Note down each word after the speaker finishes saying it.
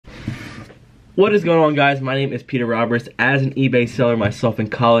What is going on, guys? My name is Peter Roberts. As an eBay seller myself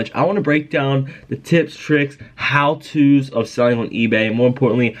in college, I want to break down the tips, tricks, how-tos of selling on eBay, and more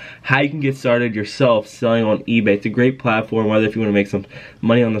importantly, how you can get started yourself selling on eBay. It's a great platform, whether if you want to make some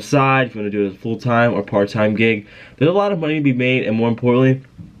money on the side, if you want to do it as a full-time or part-time gig. There's a lot of money to be made, and more importantly,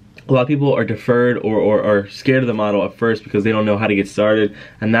 a lot of people are deferred or are scared of the model at first because they don't know how to get started,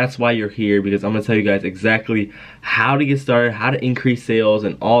 and that's why you're here, because I'm going to tell you guys exactly how to get started, how to increase sales,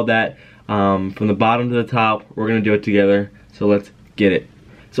 and all that. From the bottom to the top. We're gonna do it together, so let's get it.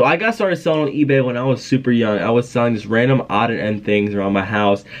 So I got started selling on eBay when I was super young. I was selling just random odd and end things around my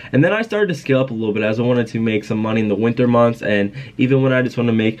house, and then I started to scale up a little bit as I wanted to make some money in the winter months, and even when I just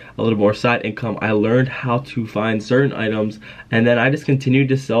wanted to make a little more side income, I learned how to find certain items, and then I just continued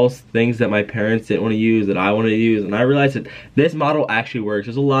to sell things that my parents didn't want to use that I wanted to use, and I realized that this model actually works.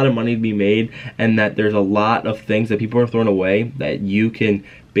 There's a lot of money to be made, and that there's a lot of things that people are throwing away that you can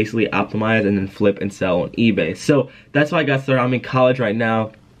basically optimize and then flip and sell on eBay. So that's why I got started. I'm in college right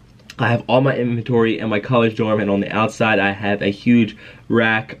now. I have all my inventory in my college dorm, and on the outside I have a huge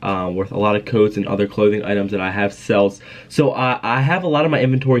rack with a lot of coats and other clothing items that I have sells. So I have a lot of my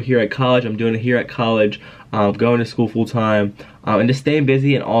inventory here at college. I'm doing it here at college, going to school full time, and just staying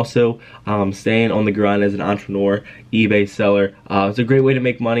busy, and also staying on the grind as an entrepreneur, eBay seller. It's a great way to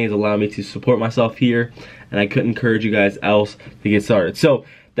make money. It's allowed me to support myself here, and I couldn't encourage you guys else to get started. So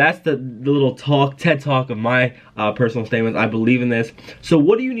that's the little TED talk of my personal statements. I believe in this. So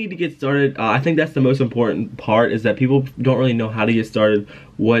what do you need to get started? I think that's the most important part, is that people don't really know how to get started.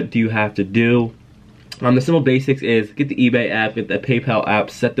 What do you have to do? The simple basics is get the eBay app, get the PayPal app,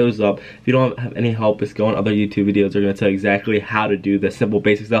 set those up. If you don't have any help, just go on other YouTube videos. They're going to tell you exactly how to do the simple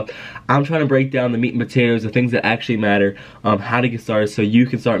basic stuff. I'm trying to break down the meat and potatoes, the things that actually matter, how to get started so you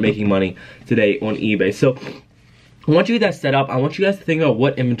can start making money today on eBay. So once you get that set up, I want you guys to think about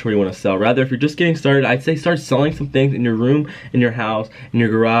what inventory you want to sell. Rather, if you're just getting started, I'd say start selling some things in your room, in your house, in your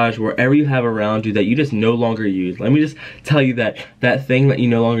garage, wherever you have around you that you just no longer use. Let me just tell you that that thing that you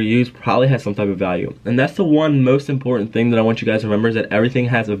no longer use probably has some type of value. And that's the one most important thing that I want you guys to remember, is that everything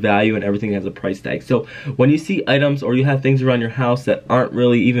has a value and everything has a price tag. So when you see items or you have things around your house that aren't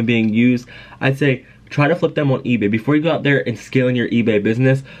really even being used, I'd say try to flip them on eBay. Before you go out there and scaling your eBay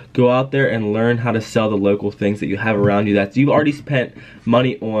business, go out there and learn how to sell the local things that you have around you that you've already spent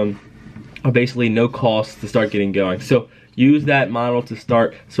money on, or basically no cost to start getting going. So use that model to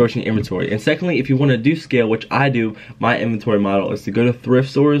start sourcing inventory. And secondly, if you want to do scale, which I do, my inventory model is to go to thrift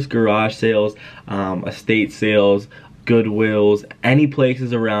stores, garage sales, estate sales, Goodwills, any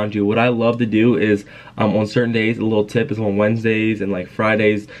places around you. What I love to do is on certain days, a little tip is on Wednesdays and like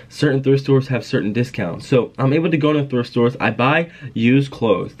Fridays, certain thrift stores have certain discounts. So I'm able to go to thrift stores. I buy used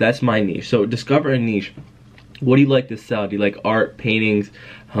clothes. That's my niche. So discover a niche. What do you like to sell? Do you like art, paintings,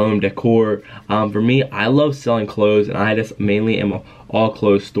 home decor? For me, I love selling clothes, and I just mainly am an all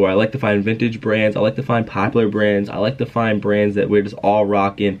clothes store. I like to find vintage brands. I like to find popular brands. I like to find brands that we're just all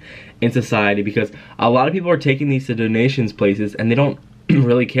rocking in society, because a lot of people are taking these to donations places and they don't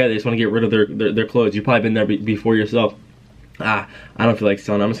really care. They just want to get rid of their clothes. You've probably been there before yourself. I don't feel like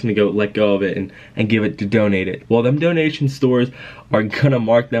selling. I'm just gonna go let go of it and give it to donate it. Well, them donation stores are gonna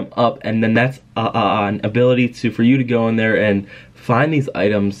mark them up, and then that's an ability for you to go in there and find these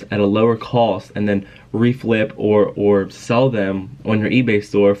items at a lower cost and then reflip or sell them on your eBay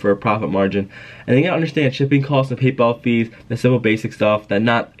store for a profit margin. And then you gotta understand shipping costs and PayPal fees, the simple basic stuff, that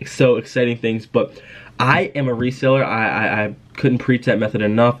not so exciting things. But I am a reseller. I couldn't preach that method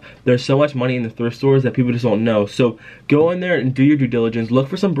enough. There's so much money in the thrift stores that people just don't know. So go in there and do your due diligence. Look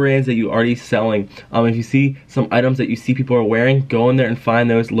for some brands that you're already selling. If you see some items that you see people are wearing, go in there and find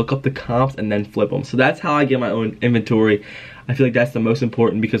those, look up the comps, and then flip them. So that's how I get my own inventory. I feel like that's the most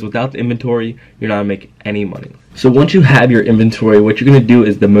important, because without the inventory, you're not gonna make any money. So once you have your inventory, what you're gonna do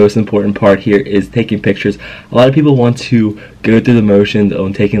is the most important part here is taking pictures. A lot of people want to go through the motions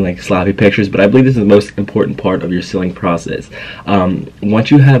of taking like sloppy pictures, but I believe this is the most important part of your selling process. Once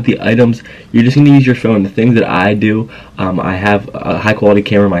you have the items, you're just gonna use your phone. The things that I do, I have a high quality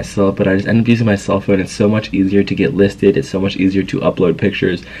camera myself, but I just end up using my cell phone. It's so much easier to get listed. It's so much easier to upload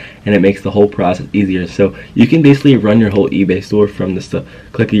pictures, and it makes the whole process easier. So you can basically run your whole eBay store from just the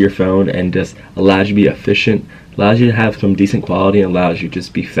click of your phone, and just allows you to be efficient, allows you to have some decent quality, and allows you to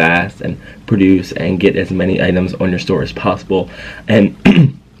just be fast and produce and get as many items on your store as possible. And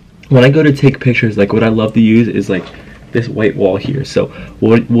when I go to take pictures, like what I love to use is like this white wall here. So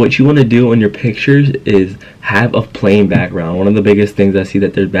what you want to do on your pictures is have a plain background. One of the biggest things I see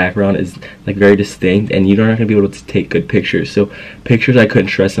that their background is like very distinct, and you're not going to be able to take good pictures. So pictures, I couldn't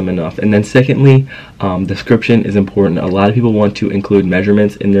stress them enough. And then secondly, description is important. A lot of people want to include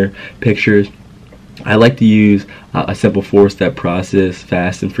measurements in their pictures. I like to use a simple 4-step process,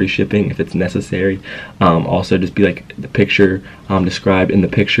 fast and free shipping if it's necessary. Also, just be like the picture described in the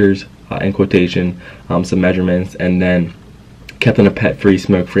pictures, in quotation, some measurements, and then kept in a pet-free,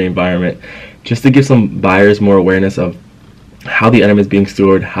 smoke-free environment, just to give some buyers more awareness of how the item is being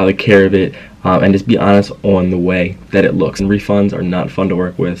stored, how to care of it, and just be honest on the way that it looks. And refunds are not fun to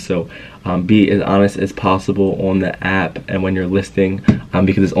work with, so be as honest as possible on the app and when you're listing,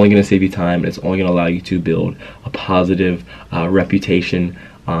 because it's only going to save you time, and it's only going to allow you to build a positive reputation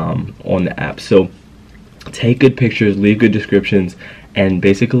on the app. So take good pictures, leave good descriptions, and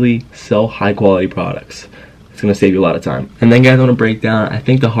basically sell high quality products. It's going to save you a lot of time. And then guys, I want to break down, I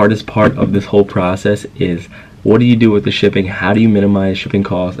think the hardest part of this whole process is, what do you do with the shipping? How do you minimize shipping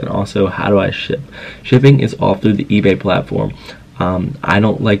costs? And also, how do I ship? Shipping is all through the eBay platform. I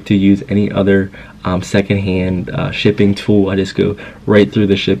don't like to use any other secondhand shipping tool. I just go right through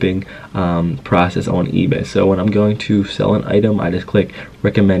the shipping process on eBay. So when I'm going to sell an item, I just click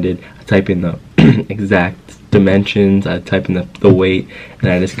recommended, I type in the exact dimensions, I type in the weight,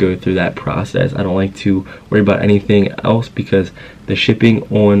 and I just go through that process. I don't like to worry about anything else, because the shipping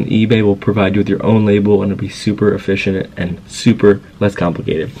on eBay will provide you with your own label, and it'll be super efficient and super less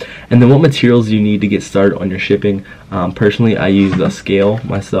complicated. And then what materials you need to get started on your shipping. Personally, I use a scale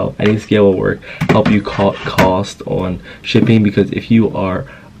myself. Any scale will work. Help you cut cost on shipping, because if you are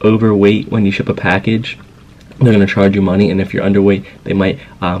overweight when you ship a package, they're going to charge you money, and if you're underweight, they might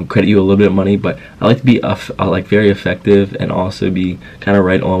credit you a little bit of money. But I like to be like very effective and also be kind of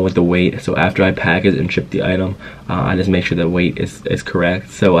right on with the weight. So after I package and ship the item, I just make sure the weight is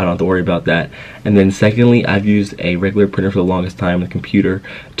correct, so I don't have to worry about that. And then secondly, I've used a regular printer for the longest time, the computer,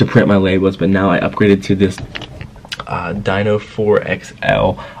 to print my labels, but now I upgraded to this Dino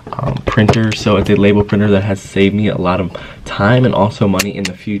 4XL printer. So it's a label printer that has saved me a lot of time and also money in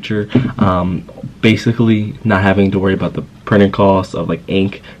the future. Basically not having to worry about the printing costs of like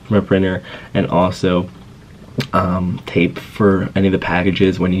ink from a printer, and also tape for any of the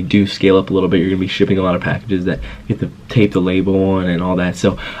packages. When you do scale up a little bit, you're going to be shipping a lot of packages that you have to tape the label on and all that.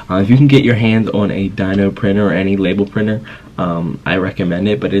 So if you can get your hands on a Dino printer or any label printer, I recommend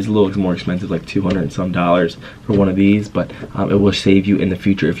it, but it is a little more expensive, like $200 and some for one of these, but it will save you in the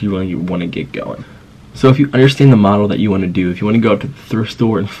future if you really want to get going. So if you understand the model that you want to do, if you want to go out to the thrift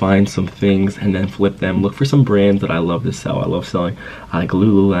store and find some things and then flip them, look for some brands that I love to sell. I love selling like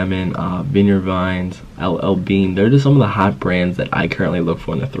Lululemon, Vineyard Vines, LL Bean. They're just some of the hot brands that I currently look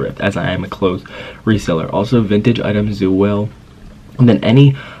for in the thrift, as I am a clothes reseller. Also vintage items do well. And then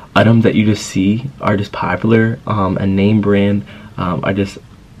any items that you just see are just popular, a name brand, are just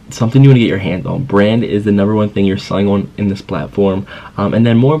something you want to get your hands on. Brand is the #1 thing you're selling on in this platform, and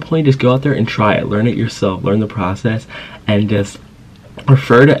then more importantly, just go out there and try it, learn it yourself, learn the process, and just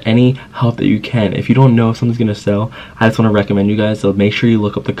refer to any help that you can. If you don't know if something's gonna sell, I just want to recommend you guys, so make sure you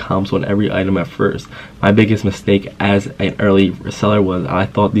look up the comps on every item at first. My biggest mistake as an early seller was I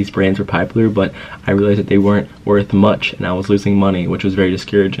thought these brands were popular, but I realized that they weren't worth much, and I was losing money, which was very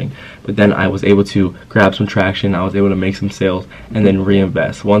discouraging. But then I was able to grab some traction, I was able to make some sales, and then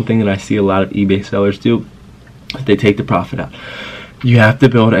reinvest. One thing that I see a lot of eBay sellers do is they take the profit out. You have to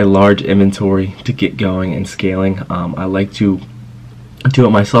build a large inventory to get going and scaling. I like to do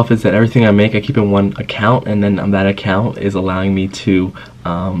it myself, is that everything I make I keep in one account, and then that account is allowing me to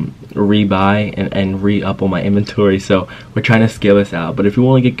rebuy and re-up on my inventory. So we're trying to scale this out, but if you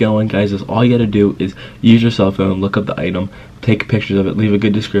want to get going, guys, is all you got to do is use your cell phone, look up the item, take pictures of it, leave a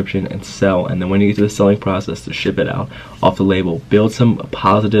good description, and sell. And then when you get to the selling process, to ship it out off the label, build some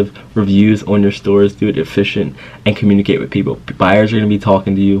positive reviews on your stores, do it efficient, and communicate with people. Buyers are going to be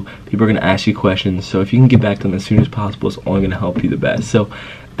talking to you, people are going to ask you questions, so if you can get back to them as soon as possible, it's only going to help you the best. So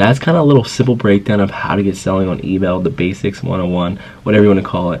that's kind of a little simple breakdown of how to get selling on eBay, the basics 101, whatever you want to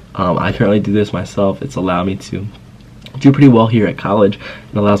call it. I currently do this myself. It's allowed me to do pretty well here at college.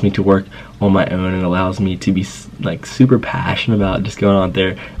 It allows me to work on my own, and allows me to be like super passionate about just going out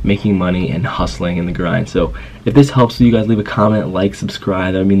there, making money, and hustling in the grind. So if this helps you guys, leave a comment, like,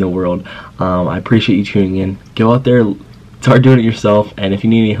 subscribe. That would mean the world. I appreciate you tuning in. Go out there, start doing it yourself, and if you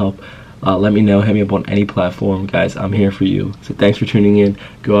need any help, let me know. Hit me up on any platform, guys. I'm here for you. So thanks for tuning in.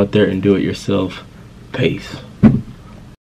 Go out there and do it yourself. Peace.